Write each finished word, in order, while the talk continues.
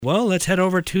Well, let's head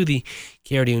over to the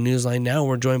KRDO Newsline now.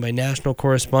 We're joined by national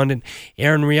correspondent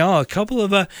Aaron Rial. A couple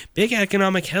of big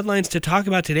economic headlines to talk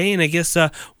about today, and I guess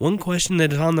one question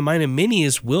that is on the mind of many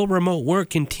is, will remote work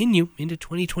continue into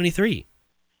 2023?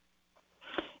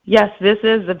 Yes, this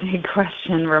is a big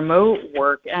question, remote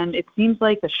work, and it seems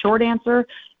like the short answer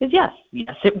is yes,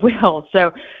 it will.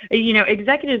 So,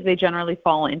 executives, they generally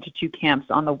fall into two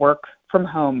camps on the work from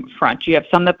home front. You have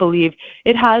some that believe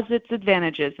it has its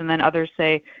advantages, and then others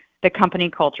say the company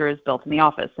culture is built in the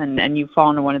office, and you fall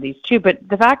into one of these two. But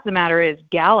the fact of the matter is,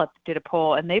 Gallup did a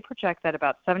poll, and they project that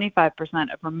about 75%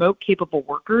 of remote-capable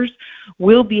workers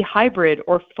will be hybrid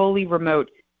or fully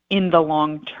remote in the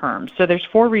long term. So there's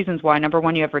 4 reasons why. Number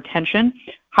one, you have retention.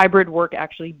 Hybrid work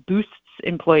actually boosts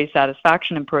employee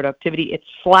satisfaction and productivity. It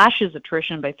slashes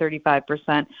attrition by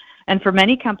 35%. And for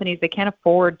many companies, they can't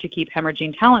afford to keep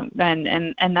hemorrhaging talent.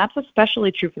 And that's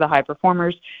especially true for the high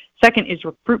performers. Second is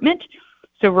recruitment.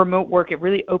 So remote work, it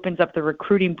really opens up the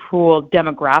recruiting pool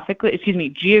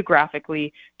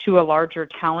geographically to a larger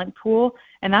talent pool.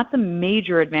 And that's a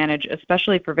major advantage,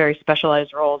 especially for very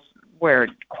specialized roles where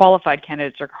qualified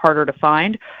candidates are harder to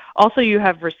find. Also, you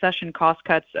have recession cost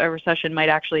cuts. A recession might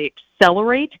actually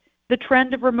accelerate the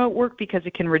trend of remote work because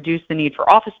it can reduce the need for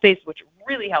office space, which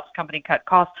really helps company cut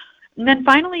costs. And then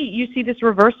finally, you see this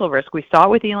reversal risk. We saw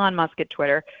it with Elon Musk at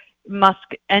Twitter.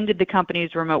 Musk ended the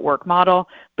company's remote work model,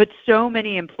 but so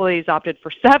many employees opted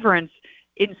for severance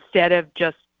instead of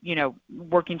just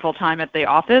working full-time at the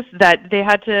office, that they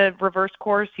had to reverse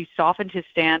course. He softened his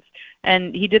stance,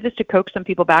 and he did this to coax some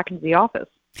people back into the office.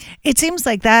 It seems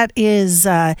like that is,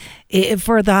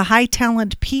 for the high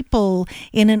talent people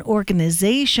in an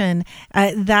organization,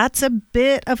 that's a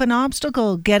bit of an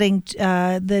obstacle getting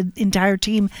the entire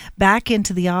team back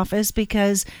into the office,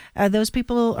 because those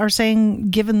people are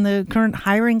saying, given the current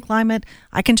hiring climate,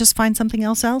 I can just find something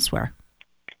else elsewhere.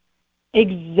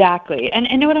 Exactly. And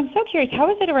what I'm so curious, how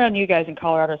is it around you guys in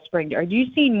Colorado Springs? Are you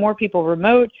seeing more people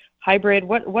remote, hybrid?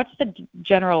 What's the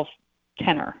general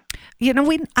tenor?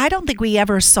 I don't think we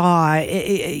ever saw,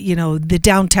 the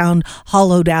downtown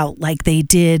hollowed out like they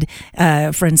did,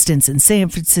 for instance, in San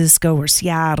Francisco or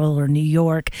Seattle or New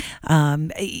York.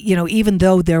 Even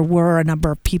though there were a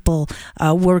number of people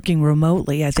working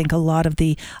remotely, I think a lot of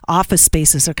the office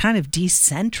spaces are kind of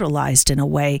decentralized in a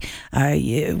way.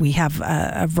 We have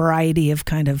a variety of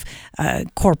kind of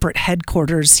corporate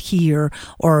headquarters here,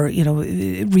 or,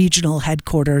 regional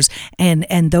headquarters,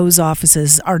 and those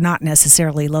offices are not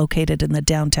necessarily located in the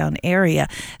downtown area.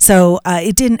 So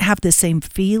it didn't have the same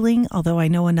feeling, although I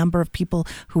know a number of people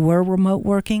who were remote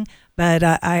working. But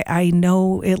I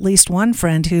know at least one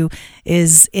friend who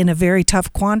is in a very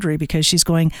tough quandary, because she's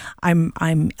going,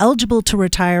 I'm eligible to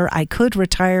retire, I could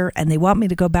retire, and they want me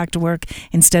to go back to work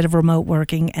instead of remote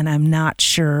working, and I'm not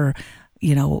sure,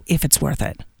 if it's worth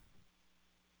it.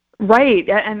 Right,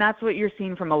 and that's what you're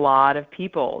seeing from a lot of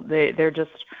people. They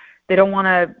don't want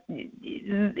to.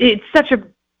 It's such a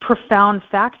profound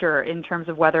factor in terms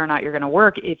of whether or not you're going to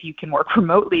work if you can work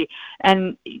remotely.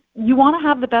 And you want to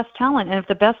have the best talent. And if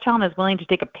the best talent is willing to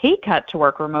take a pay cut to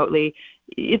work remotely,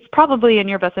 it's probably in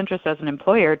your best interest as an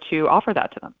employer to offer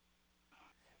that to them.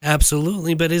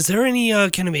 Absolutely. But is there any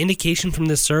kind of indication from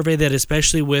this survey that,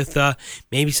 especially with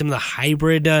maybe some of the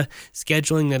hybrid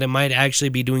scheduling, that it might actually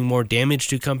be doing more damage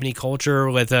to company culture,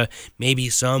 with maybe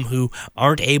some who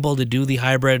aren't able to do the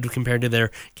hybrid compared to their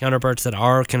counterparts that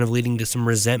are, kind of leading to some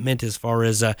resentment as far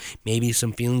as maybe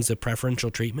some feelings of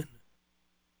preferential treatment?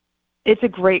 It's a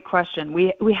great question.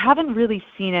 We haven't really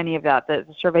seen any of that. The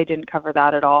survey didn't cover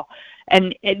that at all.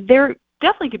 And there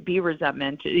definitely could be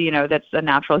resentment. That's a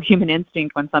natural human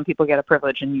instinct when some people get a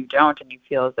privilege and you don't, and you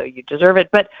feel as though you deserve it.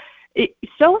 But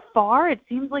so far, it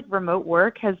seems like remote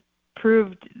work has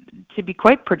proved to be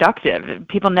quite productive.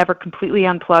 People never completely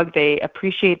unplug. They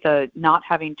appreciate the not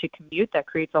having to commute. That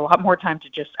creates a lot more time to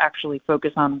just actually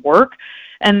focus on work.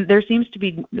 And there seems to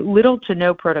be little to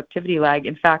no productivity lag.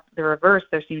 In fact, the reverse,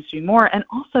 there seems to be more. And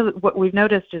also what we've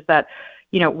noticed is that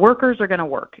workers are going to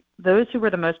work. Those who were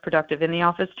the most productive in the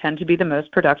office tend to be the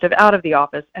most productive out of the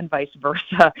office, and vice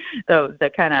versa. So the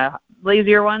kind of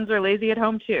lazier ones are lazy at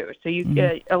home too. So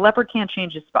a leopard can't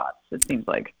change his spots, it seems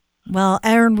like. Well,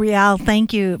 Aaron Rial,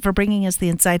 thank you for bringing us the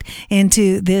insight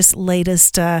into this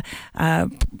latest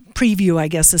preview, I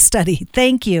guess, a study.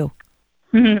 Thank you.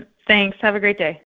 Thanks. Have a great day.